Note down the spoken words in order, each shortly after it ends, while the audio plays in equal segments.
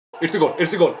It's a goal.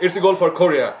 It's a goal. It's a goal for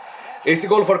Korea. It's a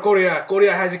goal for Korea.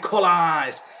 Korea has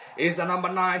equalized. It's the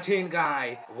number 19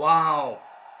 guy. Wow.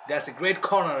 That's a great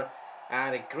corner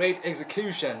and a great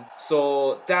execution.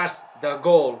 So that's the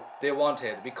goal they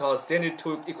wanted, because they need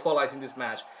to equalize in this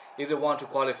match if they want to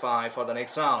qualify for the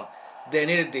next round. They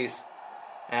needed this,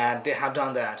 and they have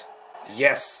done that.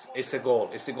 Yes, it's a goal.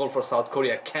 It's a goal for South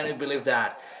Korea. Can you believe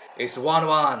that? It's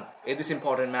 1-1 in this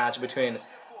important match between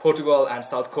Portugal and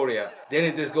South Korea. They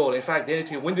need this goal. In fact, they need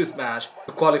to win this match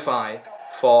to qualify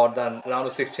for the round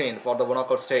of 16, for the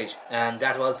knockout stage. And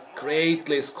that was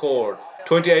greatly scored.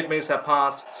 28 minutes have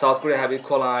passed. South Korea have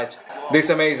equalized. This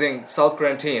amazing South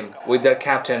Korean team with their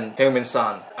captain Heung-min.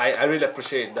 I really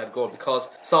appreciate that goal, because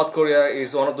South Korea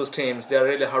is one of those teams. They are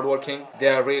really hardworking. They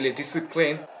are really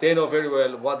disciplined. They know very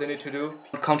well what they need to do.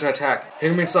 Counter attack.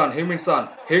 Heung-min.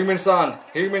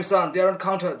 They are on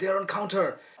counter. They are on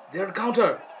counter. They are on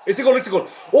counter. It's a goal. It's a goal.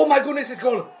 Oh my goodness, it's a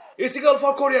goal. It's a goal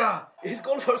for Korea. It's a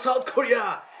goal for South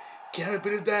Korea. Can you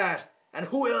believe that? And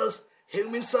who else?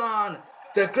 Heung-min,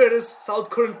 the greatest South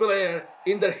Korean player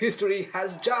in their history,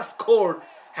 has just scored,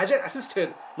 has just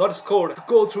assisted, not scored, to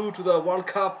go through to the World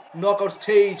Cup knockout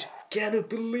stage. Can you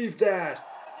believe that?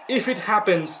 If it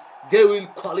happens, they will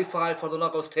qualify for the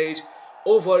knockout stage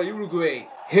over Uruguay.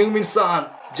 Heung-min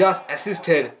just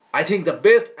assisted, I think, the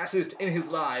best assist in his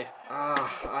life.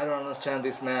 I don't understand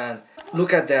this man.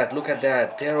 Look at that, look at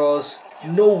that. There was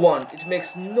no one. It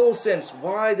makes no sense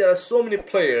why there are so many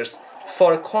players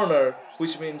for a corner,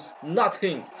 which means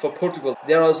nothing for Portugal.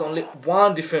 There was only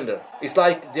one defender. It's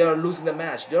like they are losing the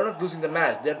match. They are not losing the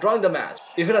match, they are drawing the match.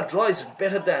 Even a draw is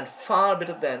better than, far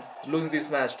better than losing this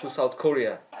match to South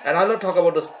Korea. And I'll not talk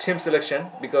about the team selection,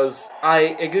 because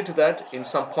I agree to that in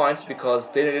some points, because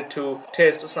they needed to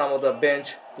test some of the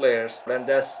bench players, and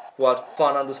that's what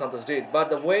Fernando Santos did. But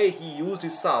the way he used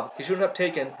his sub, he shouldn't have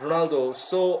taken Ronaldo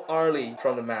so early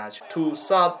from the match. To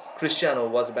sub Cristiano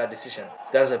was a bad decision.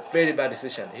 That was a very bad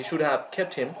decision. He should have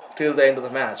kept him till the end of the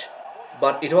match.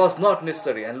 But it was not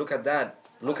necessary. And look at that.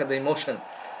 Look at the emotion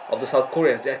of the South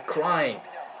Koreans. They're crying.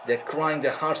 They're crying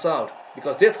their hearts out,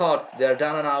 because they thought they're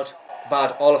down and out.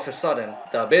 But all of a sudden,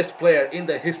 the best player in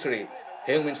the history,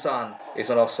 Heung-min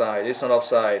is on offside. It's on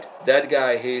offside. That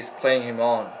guy, he is playing him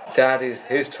on. That is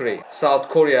history. South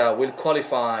Korea will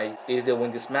qualify if they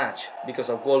win this match because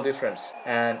of goal difference.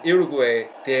 And Uruguay,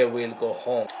 they will go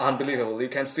home. Unbelievable. You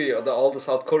can see all the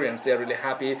South Koreans, they are really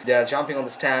happy. They are jumping on the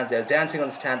stands. They are dancing on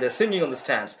the stand. They are singing on the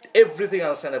stands. Everything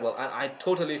understandable. And I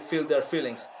totally feel their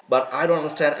feelings. But I don't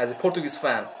understand, as a Portuguese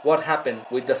fan, what happened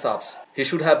with the subs. He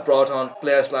should have brought on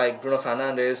players like Bruno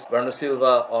Fernandes, Bernardo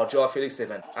Silva, or Joao Felix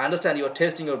even. I understand you are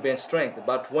testing your bench strength,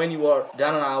 but when you are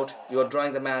down and out, you are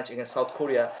drawing the match against South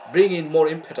Korea, bring in more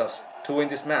impetus to win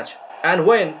this match. And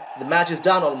when the match is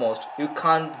done almost, you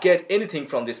can't get anything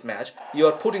from this match. You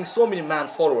are putting so many men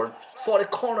forward for a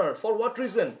corner. For what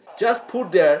reason? Just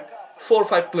put there 4 or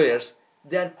 5 players,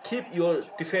 then keep your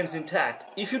defense intact.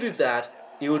 If you did that,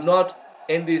 you would not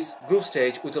end this group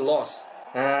stage with a loss.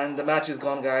 And the match is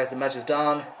gone, guys. The match is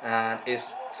done, and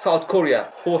it's South Korea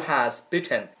who has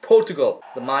beaten Portugal,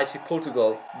 the mighty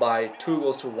Portugal, by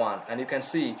 2-1. And you can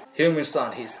see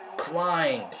Heung-min, he's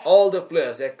crying. All the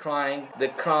players, they're crying. The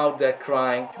crowd, they're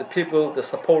crying. The people, the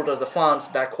supporters, the fans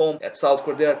back home at South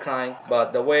Korea, they're crying.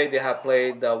 But the way they have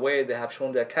played, the way they have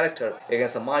shown their character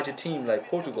against a mighty team like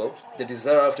Portugal, they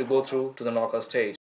deserve to go through to the knockout stage.